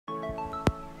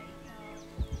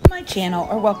my channel,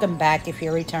 or welcome back if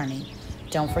you're returning.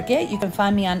 Don't forget, you can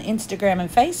find me on Instagram and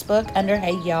Facebook under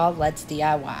Hey Y'all Let's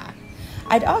DIY.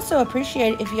 I'd also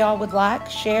appreciate it if y'all would like,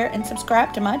 share, and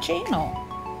subscribe to my channel.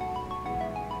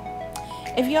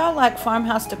 If y'all like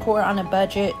farmhouse decor on a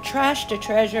budget, trash to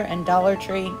treasure, and Dollar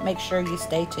Tree, make sure you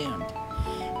stay tuned.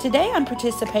 Today I'm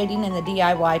participating in the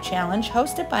DIY challenge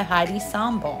hosted by Heidi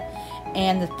Sonboul,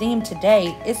 and the theme today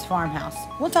is farmhouse.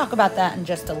 We'll talk about that in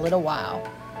just a little while.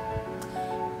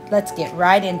 Let's get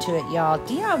right into it, y'all.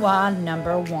 DIY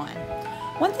number one.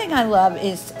 One thing I love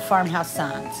is farmhouse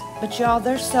signs, but y'all,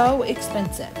 they're so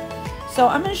expensive. So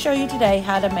I'm going to show you today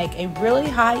how to make a really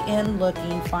high-end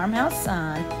looking farmhouse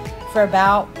sign for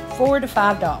about $4 to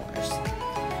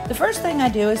 $5. The first thing I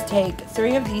do is take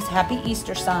 3 of these Happy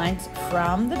Easter signs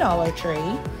from the Dollar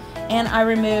Tree, and I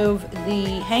remove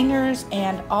the hangers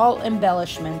and all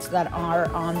embellishments that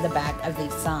are on the back of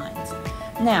these signs.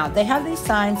 Now, they have these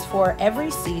signs for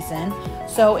every season,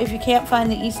 so if you can't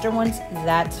find the Easter ones,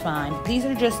 that's fine. These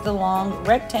are just the long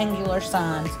rectangular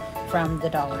signs from the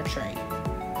Dollar Tree.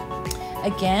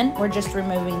 Again, we're just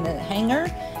removing the hanger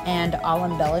and all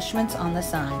embellishments on the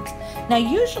signs. Now,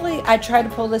 usually I try to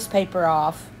pull this paper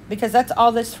off because that's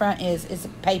all this front is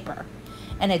paper,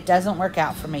 and it doesn't work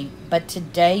out for me. But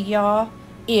today, y'all,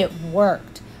 it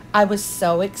worked. I was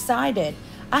so excited.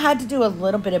 I had to do a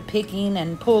little bit of picking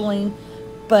and pulling,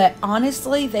 but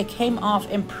honestly, they came off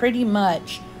in pretty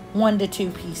much 1 to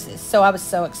 2 pieces. So I was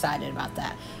so excited about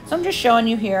that. So I'm just showing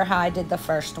you here how I did the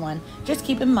first one. Just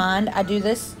keep in mind, I do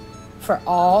this for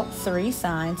all 3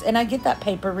 signs, and I get that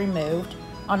paper removed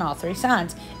on all 3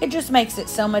 signs. It just makes it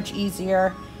so much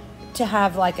easier to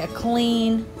have like a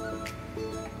clean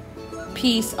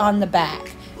piece on the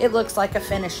back. It looks like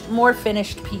a more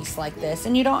finished piece like this,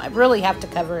 and you don't really have to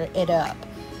cover it up.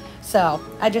 So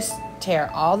I just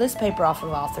tear all this paper off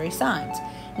of all 3 signs.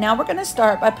 Now we're going to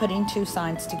start by putting 2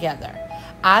 signs together.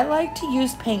 I like to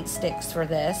use paint sticks for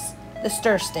this, the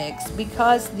stir sticks,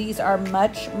 because these are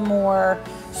much more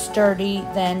sturdy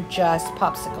than just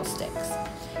popsicle sticks.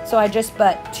 So I just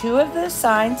butt 2 of the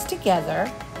signs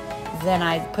together, then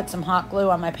I put some hot glue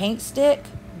on my paint stick,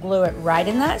 glue it right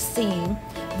in that seam.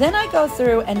 Then I go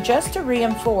through, and just to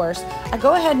reinforce, I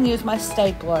go ahead and use my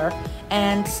stapler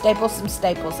and staple some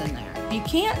staples in there. You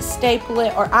can't staple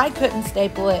it, or I couldn't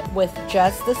staple it with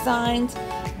just the signs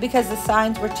because the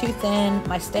signs were too thin,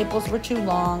 my staples were too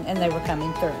long, and they were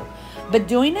coming through. But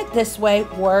doing it this way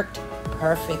worked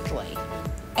perfectly,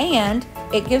 and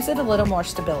it gives it a little more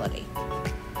stability.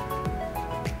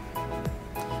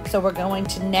 So we're going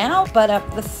to now butt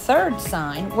up the 3rd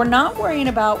sign. We're not worrying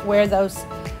about where those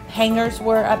hangers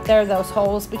were up there, those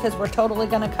holes, because we're totally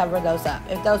going to cover those up.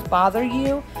 If those bother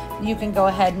you, you can go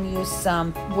ahead and use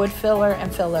some wood filler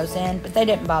and fill those in, but they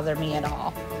didn't bother me at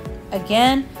all.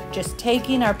 Again, just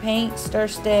taking our paint stir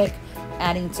stick,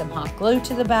 adding some hot glue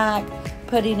to the back,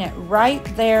 putting it right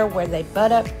there where they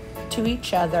butt up to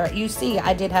each other. You see,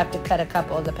 I did have to cut a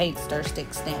couple of the paint stir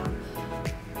sticks down.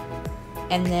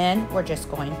 And then we're just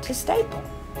going to staple.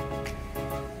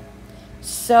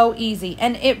 So easy,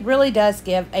 and it really does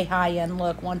give a high-end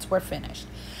look once we're finished.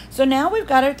 So now we've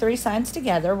got our 3 signs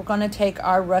together. We're going to take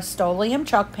our Rust-Oleum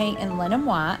chalk paint in linen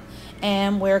white,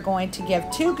 and we're going to give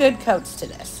 2 good coats to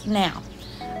this. Now,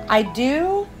 I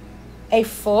do a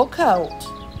full coat,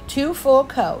 2 full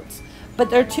coats, but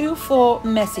they're 2 full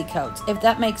messy coats, if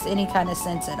that makes any kind of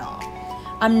sense at all.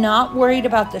 I'm not worried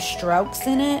about the strokes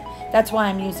in it. That's why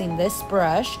I'm using this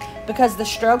brush, because the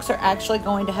strokes are actually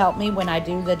going to help me when I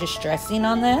do the distressing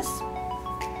on this.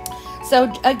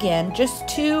 So again, just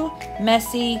 2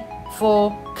 messy full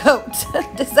coats.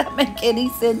 Does that make any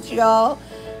sense, y'all?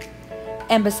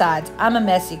 And besides, I'm a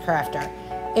messy crafter.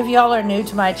 If y'all are new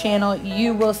to my channel,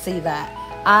 you will see that.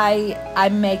 I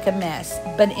make a mess,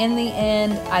 but in the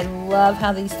end, I love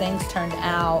how these things turned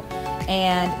out.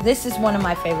 And this is one of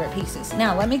my favorite pieces.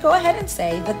 Now, let me go ahead and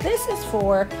say that this is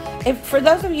for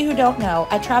those of you who don't know,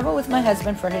 I travel with my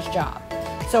husband for his job.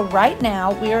 So right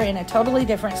now, we are in a totally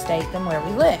different state than where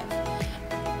we live.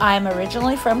 I'm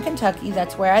originally from Kentucky.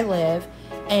 That's where I live.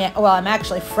 And, well, I'm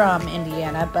actually from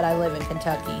Indiana, but I live in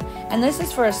Kentucky. And this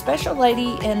is for a special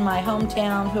lady in my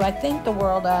hometown who I think the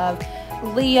world of,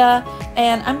 Leah,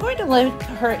 and I'm going to link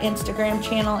her Instagram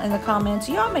channel in the comments.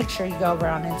 Y'all make sure you go over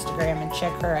on Instagram and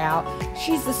check her out.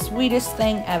 She's the sweetest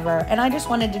thing ever, and I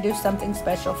just wanted to do something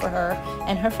special for her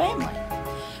and her family.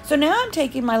 So now I'm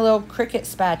taking my little Cricut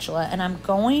spatula, and I'm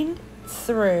going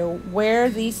through where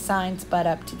these signs butt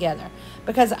up together,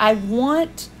 because I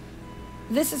want,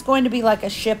 this is going to be like a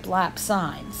shiplap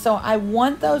sign, so I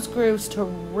want those grooves to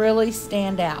really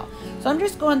stand out. So I'm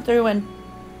just going through and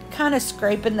kind of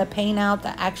scraping the paint out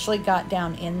that actually got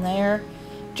down in there,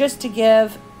 just to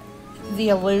give the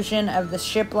illusion of the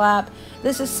shiplap.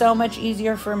 This is so much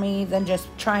easier for me than just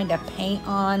trying to paint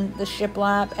on the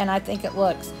shiplap, and I think it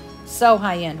looks so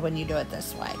high-end when you do it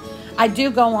this way. I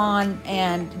do go on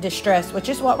and distress, which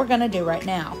is what we're going to do right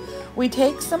now. We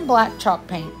take some black chalk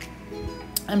paint,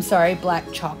 black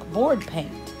chalkboard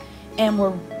paint, and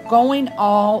we're going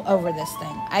all over this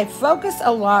thing. I focus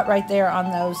a lot right there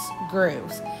on those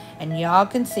grooves, and y'all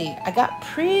can see I got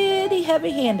pretty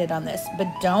heavy-handed on this, but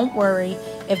don't worry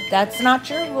if that's not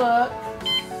your look.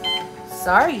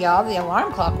 Sorry y'all, the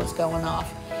alarm clock was going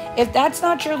off. If that's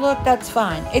not your look, that's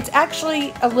fine. It's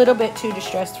actually a little bit too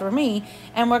distressed for me,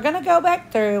 and we're going to go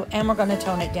back through and we're going to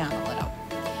tone it down a little.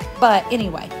 But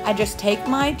anyway, I just take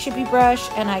my chippy brush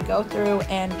and I go through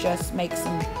and just make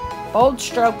some bold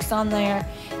strokes on there.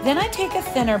 Then I take a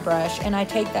thinner brush and I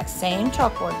take that same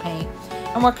chalkboard paint,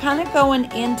 and we're kind of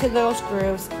going into those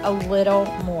grooves a little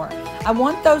more. I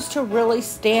want those to really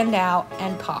stand out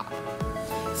and pop.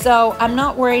 So I'm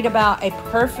not worried about a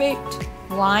perfect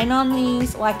line on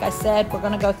these. Like I said, we're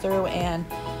going to go through and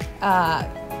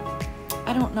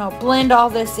blend all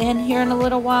this in here in a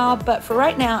little while, but for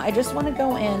right now I just want to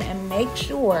go in and make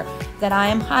sure that I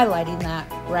am highlighting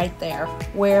that right there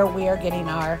where we are getting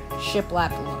our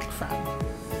shiplap look from.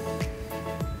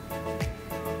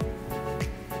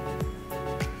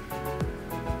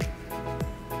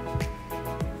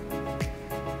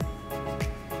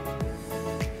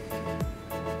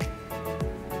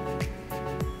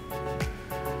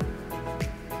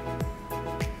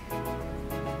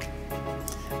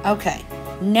 Okay,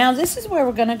 now this is where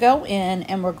we're going to go in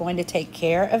and we're going to take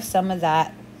care of some of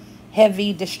that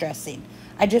heavy distressing.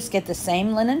 I just get the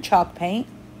same linen chalk paint,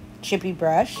 chippy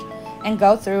brush, and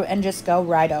go through and just go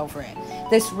right over it.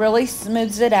 This really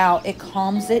smooths it out, it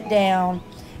calms it down,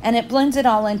 and it blends it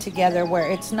all in together where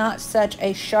it's not such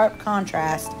a sharp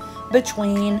contrast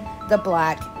between the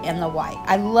black and the white.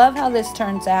 I love how this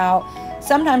turns out.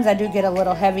 Sometimes I do get a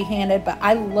little heavy-handed, but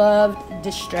I love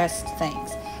distressed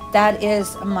things. That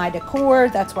is my decor.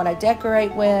 That's what I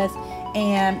decorate with,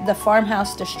 and the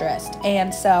farmhouse distressed.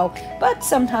 And so, but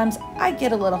sometimes I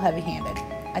get a little heavy-handed.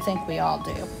 I think we all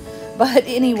do. But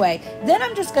anyway, then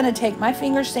I'm just going to take my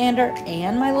finger sander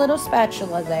and my little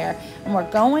spatula there, and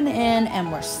we're going in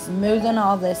and we're smoothing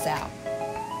all this out.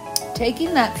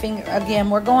 Taking that finger, again,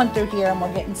 we're going through here and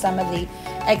we're getting some of the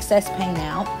excess paint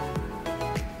out.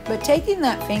 But taking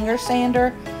that finger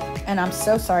sander, and I'm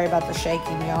so sorry about the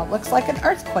shaking, y'all. Looks like an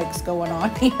earthquake's going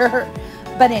on here.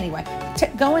 But anyway,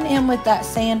 going in with that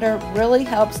sander really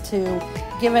helps to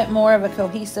give it more of a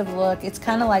cohesive look. It's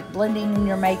kind of like blending in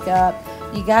your makeup.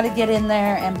 You got to get in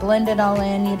there and blend it all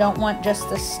in. You don't want just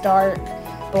the stark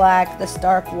black, the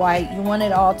stark white. You want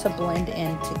it all to blend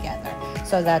in together.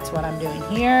 So that's what I'm doing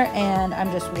here, and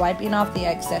I'm just wiping off the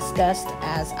excess dust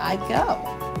as I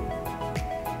go.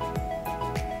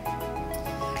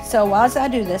 So as I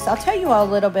do this, I'll tell you all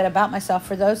a little bit about myself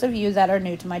for those of you that are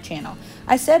new to my channel.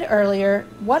 I said earlier,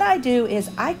 what I do is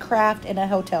I craft in a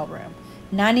hotel room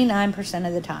 99%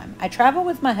 of the time. I travel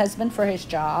with my husband for his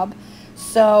job,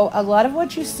 so a lot of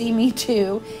what you see me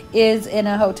do is in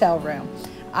a hotel room.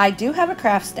 I do have a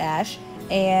craft stash,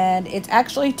 and it's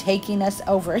actually taking us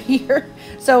over here.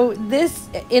 So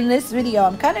in this video,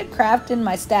 I'm kind of crafting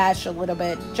my stash a little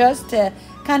bit just to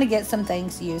kind of get some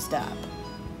things used up.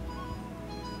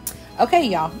 Okay,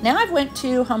 y'all, now I've went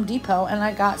to Home Depot and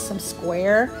I got some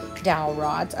square dowel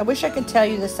rods. I wish I could tell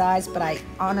you the size, but I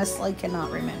honestly cannot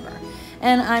remember.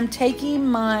 And I'm taking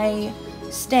my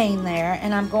stain there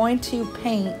and I'm going to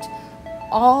paint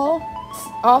all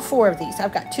 4 of these.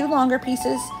 I've got 2 longer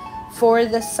pieces for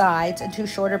the sides and 2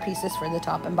 shorter pieces for the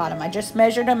top and bottom. I just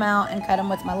measured them out and cut them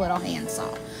with my little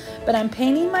handsaw. But I'm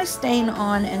painting my stain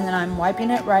on and then I'm wiping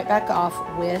it right back off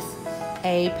with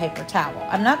a paper towel.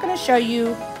 I'm not going to show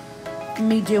you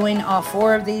me doing all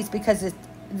 4 of these because it's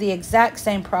the exact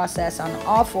same process on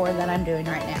all 4 that I'm doing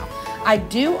right now. I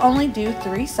do only do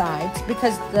 3 sides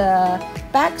because the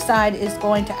back side is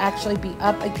going to actually be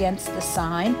up against the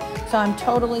sign, so I'm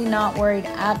totally not worried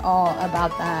at all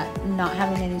about that not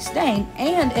having any stain,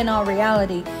 and in all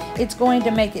reality it's going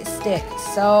to make it stick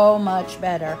so much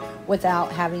better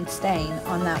without having stain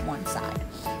on that one side.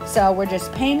 So we're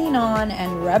just painting on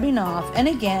and rubbing off, and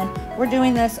again we're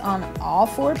doing this on all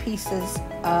 4 pieces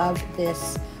of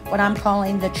this, what I'm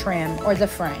calling the trim or the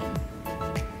frame.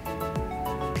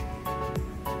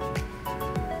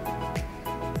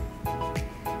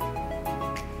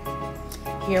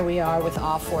 Here we are with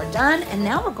all 4 done, and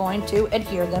now we're going to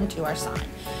adhere them to our sign.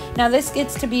 Now this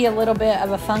gets to be a little bit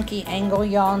of a funky angle,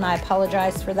 y'all, and I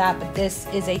apologize for that, but this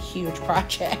is a huge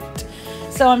project.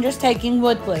 So I'm just taking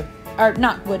wood glue, or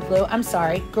not wood glue, I'm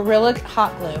sorry, Gorilla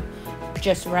hot glue.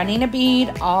 Just running a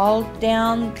bead all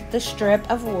down the strip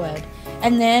of wood,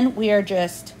 and then we are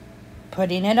just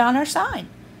putting it on our sign.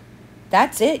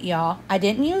 That's it, y'all. I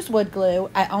didn't use wood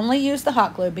glue. I only used the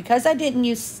hot glue because I didn't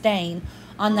use stain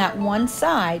on that one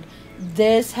side.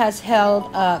 This has held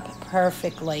up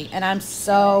perfectly, and I'm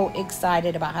so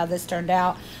excited about how this turned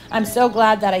out. I'm so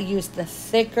glad that I used the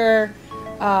thicker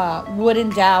wooden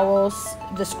dowels,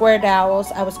 the square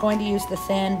dowels. I was going to use the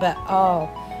thin, but oh,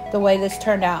 the way this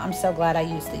turned out, I'm so glad I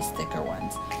used these thicker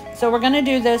ones. So we're going to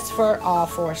do this for all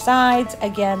 4 sides.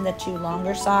 Again, the 2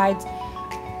 longer sides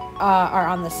are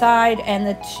on the side, and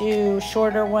the 2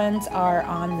 shorter ones are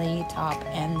on the top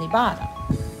and the bottom.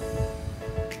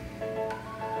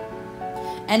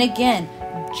 And again,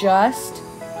 just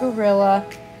Gorilla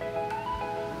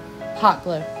hot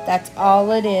glue. That's all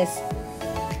it is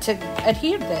to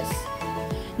adhere this.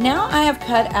 Now I have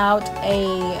cut out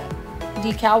a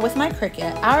decal with my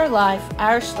Cricut. Our life,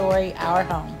 our story, our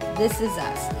home. This is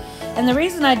us. And the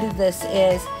reason I did this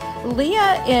is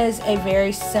Leah is a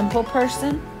very simple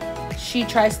person. She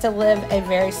tries to live a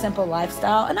very simple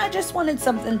lifestyle, and I just wanted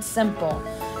something simple.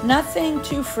 Nothing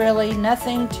too frilly,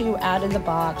 nothing too out of the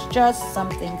box, just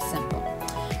something simple.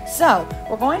 So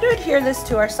we're going to adhere this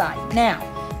to our side. Now,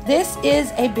 this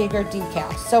is a bigger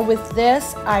decal. So with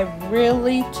this, I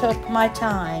really took my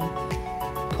time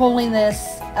pulling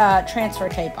this transfer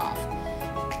tape off.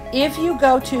 If you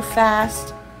go too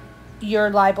fast, you're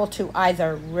liable to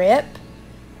either rip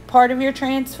part of your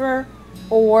transfer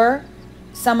or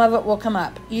some of it will come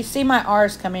up. You see my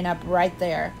R's coming up right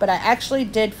there, but I actually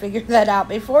did figure that out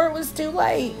before it was too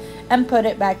late and put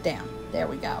it back down. There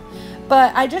we go.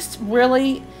 But I just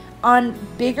really, on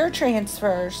bigger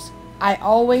transfers, I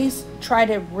always try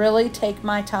to really take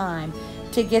my time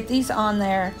to get these on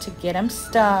there, to get them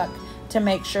stuck, to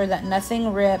make sure that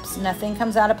nothing rips, nothing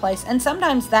comes out of place. And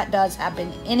sometimes that does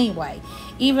happen anyway,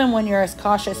 even when you're as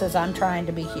cautious as I'm trying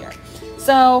to be here.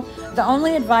 So the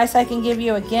only advice I can give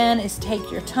you again is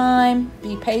take your time,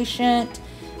 be patient.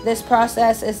 This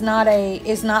process is not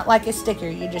like a sticker.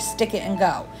 You just stick it and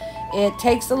go. It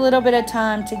takes a little bit of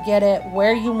time to get it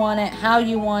where you want it, how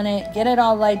you want it, get it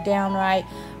all laid down right.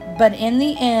 But in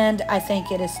the end, I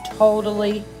think it is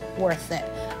totally worth it.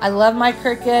 I love my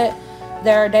Cricut.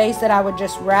 There are days that I would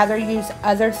just rather use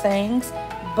other things,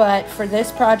 but for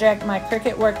this project, my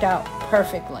Cricut worked out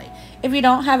perfectly. If you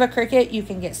don't have a Cricut, you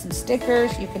can get some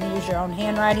stickers, you can use your own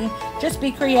handwriting, just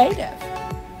be creative.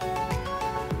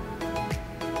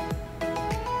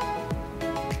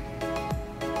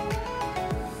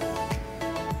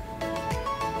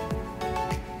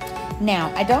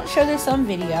 Now, I don't show this on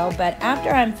video, but after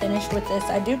I'm finished with this,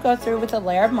 I do go through with a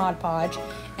layer of Mod Podge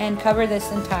and cover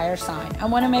this entire sign. I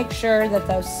want to make sure that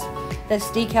this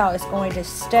decal is going to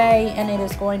stay, and it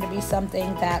is going to be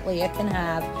something that Leah can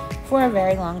have for a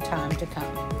very long time to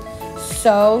come.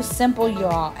 So simple,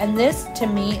 y'all. And this, to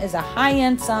me, is a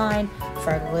high-end sign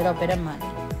for a little bit of money.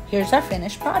 Here's our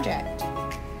finished project.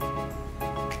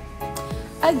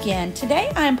 Again,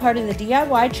 today I am part of the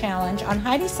DIY challenge on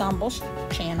Heidi Sonboul's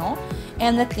channel,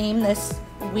 and the theme this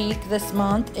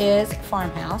month is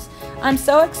Farmhouse. I'm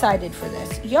so excited for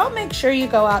this. Y'all make sure you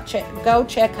go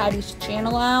check Heidi's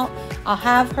channel out. I'll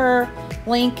have her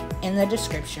link in the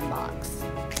description box.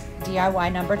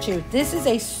 DIY number 2. This is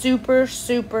a super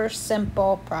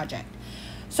simple project.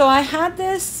 So I had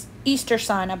this Easter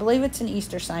sign. I believe it's an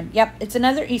Easter sign. Yep, it's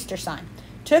another Easter sign.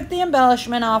 Took the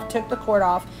embellishment off, took the cord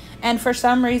off, and for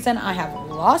some reason I have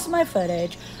lost my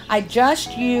footage. I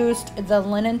just used the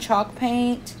linen chalk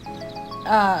paint,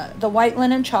 the white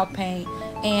linen chalk paint,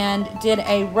 and did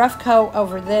a rough coat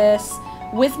over this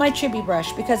with my chibi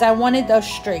brush because I wanted those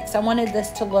streaks. I wanted this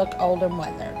to look old and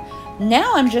weathered.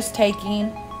 Now I'm just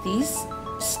taking these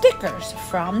stickers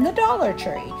from the Dollar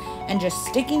Tree and just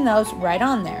sticking those right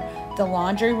on there. The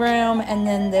laundry room, and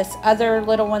then this other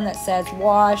little one that says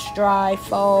wash, dry,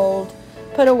 fold,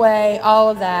 put away, all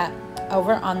of that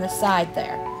over on the side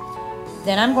there.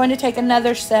 Then I'm going to take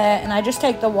another set, and I just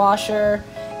take the washer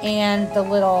and the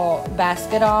little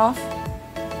basket off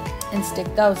and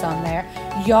stick those on there.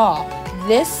 Y'all,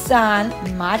 this sign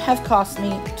might have cost me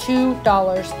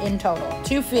 $2 in total,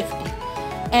 $2.50.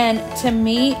 And to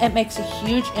me, it makes a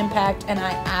huge impact, and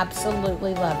I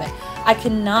absolutely love it. I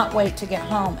cannot wait to get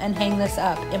home and hang this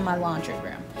up in my laundry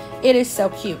room. It is so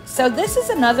cute. So this is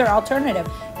another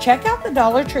alternative. Check out the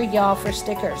Dollar Tree, y'all, for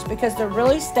stickers because they're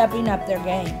really stepping up their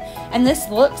game. And this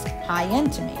looks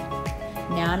high-end to me.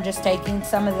 Now I'm just taking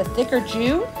some of the thicker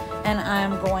jute and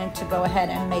I'm going to go ahead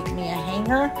and make me a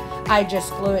hanger. I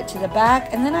just glue it to the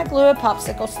back, and then I glue a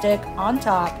popsicle stick on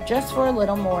top just for a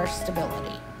little more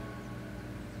stability.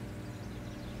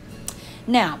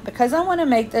 Now, because I want to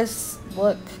make this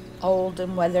look old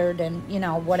and weathered and, you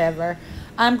know, whatever,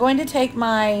 I'm going to take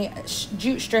my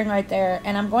jute string right there,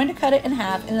 and I'm going to cut it in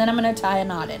half, and then I'm going to tie a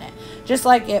knot in it. Just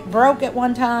like it broke at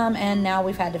one time, and now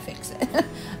we've had to fix it.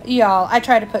 Y'all, I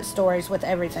try to put stories with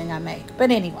everything I make.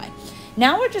 But anyway,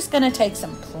 now we're just going to take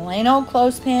some plain old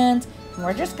clothespins, and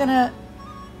we're just going to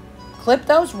clip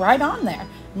those right on there.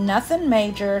 Nothing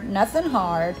major, nothing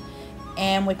hard.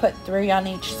 And we put 3 on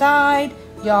each side.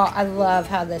 Y'all, I love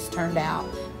how this turned out.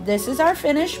 This is our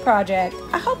finished project.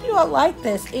 I hope you all like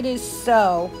this. It is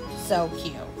so, so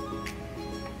cute.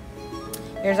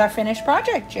 Here's our finished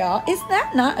project, y'all. Is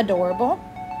that not adorable?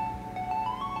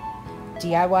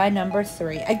 DIY number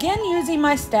 3. Again, using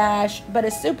my stash, but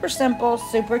a super simple,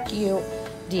 super cute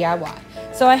DIY.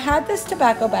 So I had this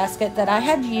tobacco basket that I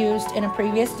had used in a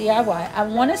previous DIY. I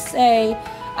want to say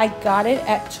I got it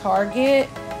at Target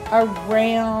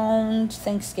around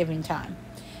Thanksgiving time.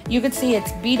 You can see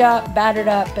it's beat up, battered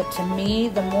up, but to me,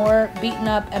 the more beaten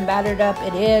up and battered up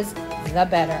it is, the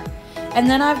better. And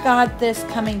then I've got this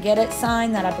come and get it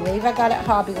sign that I believe I got at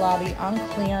Hobby Lobby on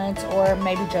clearance or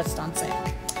maybe just on sale.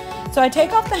 So I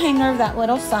take off the hanger of that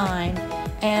little sign,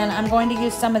 and I'm going to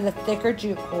use some of the thicker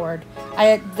jute cord.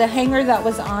 The hanger that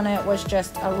was on it was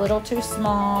just a little too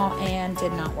small and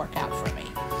did not work out for me.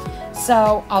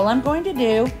 So all I'm going to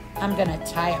do, I'm going to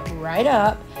tie it right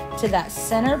up to that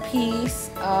center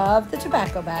piece of the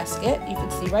tobacco basket. You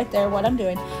can see right there what I'm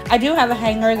doing. I do have a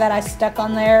hanger that I stuck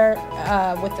on there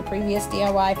with the previous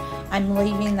DIY. I'm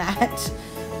leaving that.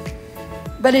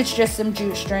 But it's just some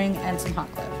jute string and some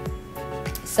hot glue.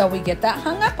 So we get that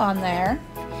hung up on there,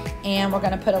 and we're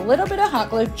going to put a little bit of hot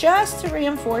glue just to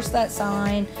reinforce that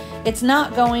sign. It's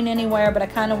not going anywhere, but I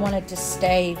kind of want it to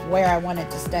stay where I want it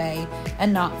to stay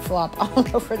and not flop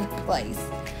all over the place.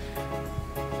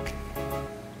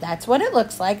 That's what it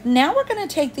looks like. Now we're going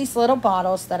to take these little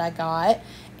bottles that I got,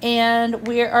 and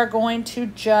we are going to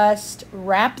just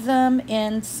wrap them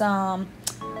in some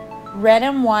red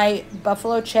and white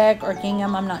buffalo check or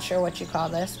gingham. I'm not sure what you call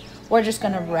this. We're just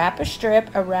going to wrap a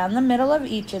strip around the middle of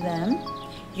each of them.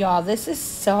 Y'all, this is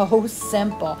so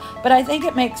simple, but I think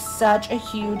it makes such a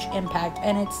huge impact,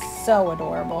 and it's so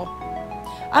adorable.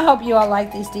 I hope you all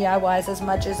like these DIYs as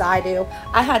much as I do.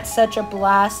 I had such a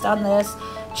blast on this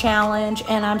challenge,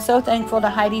 and I'm so thankful to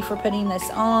Heidi for putting this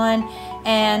on.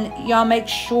 And y'all make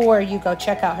sure you go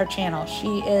check out her channel.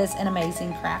 She is an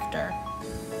amazing crafter.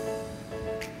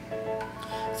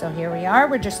 So here we are.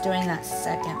 We're just doing that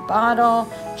second bottle,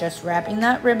 just wrapping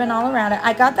that ribbon all around it.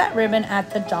 I got that ribbon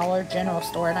at the Dollar General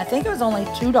store, and I think it was only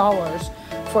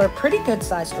 $2 for a pretty good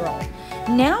sized roll.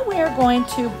 Now we are going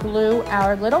to glue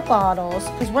our little bottles,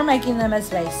 because we're making them as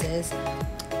vases,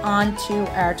 onto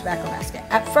our tobacco basket.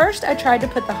 At first, I tried to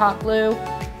put the hot glue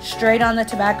straight on the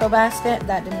tobacco basket.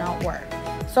 That did not work.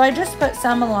 So I just put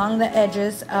some along the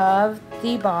edges of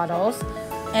the bottles,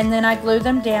 and then I glued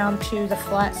them down to the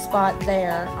flat spot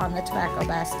there on the tobacco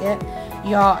basket.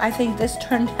 Y'all, I think this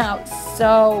turned out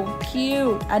so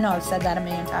cute. I know I've said that a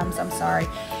million times. I'm sorry.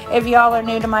 If y'all are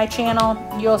new to my channel,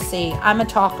 you'll see I'm a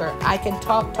talker. I can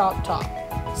talk.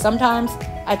 Sometimes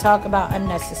I talk about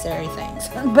unnecessary things.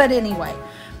 But anyway,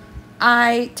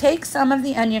 I take some of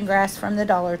the onion grass from the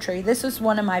Dollar Tree. This is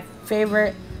one of my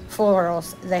favorite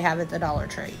florals they have at the Dollar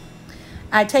Tree.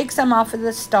 I take some off of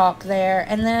the stalk there,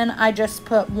 and then I just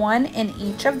put one in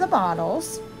each of the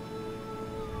bottles.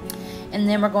 And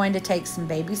then we're going to take some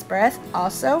baby's breath,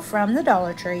 also from the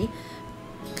Dollar Tree,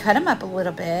 cut them up a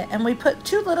little bit, and we put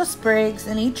 2 little sprigs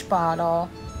in each bottle.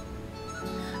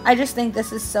 I just think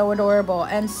this is so adorable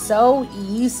and so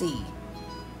easy.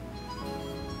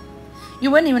 You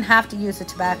wouldn't even have to use a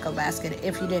tobacco basket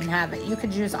if you didn't have it. You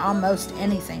could use almost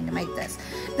anything to make this.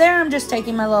 There, I'm just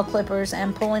taking my little clippers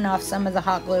and pulling off some of the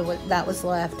hot glue that was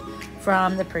left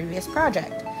from the previous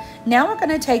project. Now we're going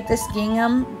to take this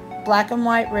gingham black and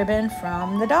white ribbon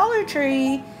from the Dollar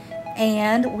Tree,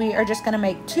 and we are just going to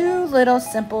make 2 little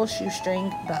simple shoestring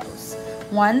bows,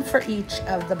 one for each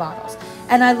of the bottles.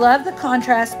 And I love the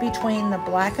contrast between the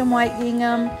black and white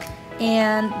gingham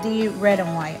and the red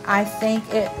and white. I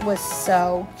think it was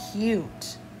so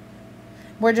cute.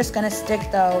 We're just going to stick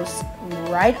those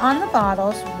right on the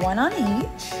bottles, one on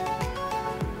each.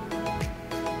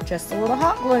 Just a little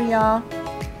hot glue, y'all.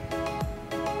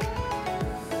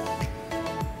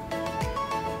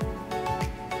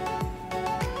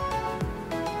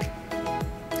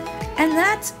 And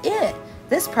that's it.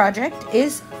 This project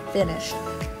is finished.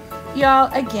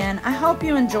 Y'all, again, I hope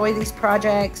you enjoy these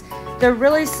projects. They're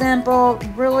really simple,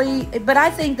 but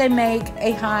I think they make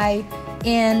a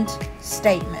high-end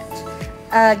statement.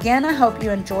 Again, I hope you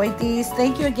enjoyed these.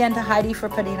 Thank you again to Heidi for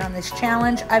putting on this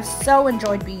challenge. I've so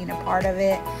enjoyed being a part of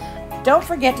it. Don't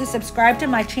forget to subscribe to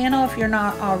my channel if you're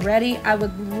not already. I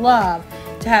would love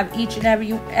to have each and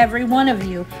every one of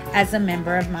you as a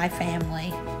member of my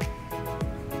family.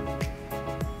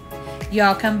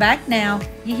 Y'all come back now.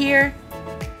 You hear?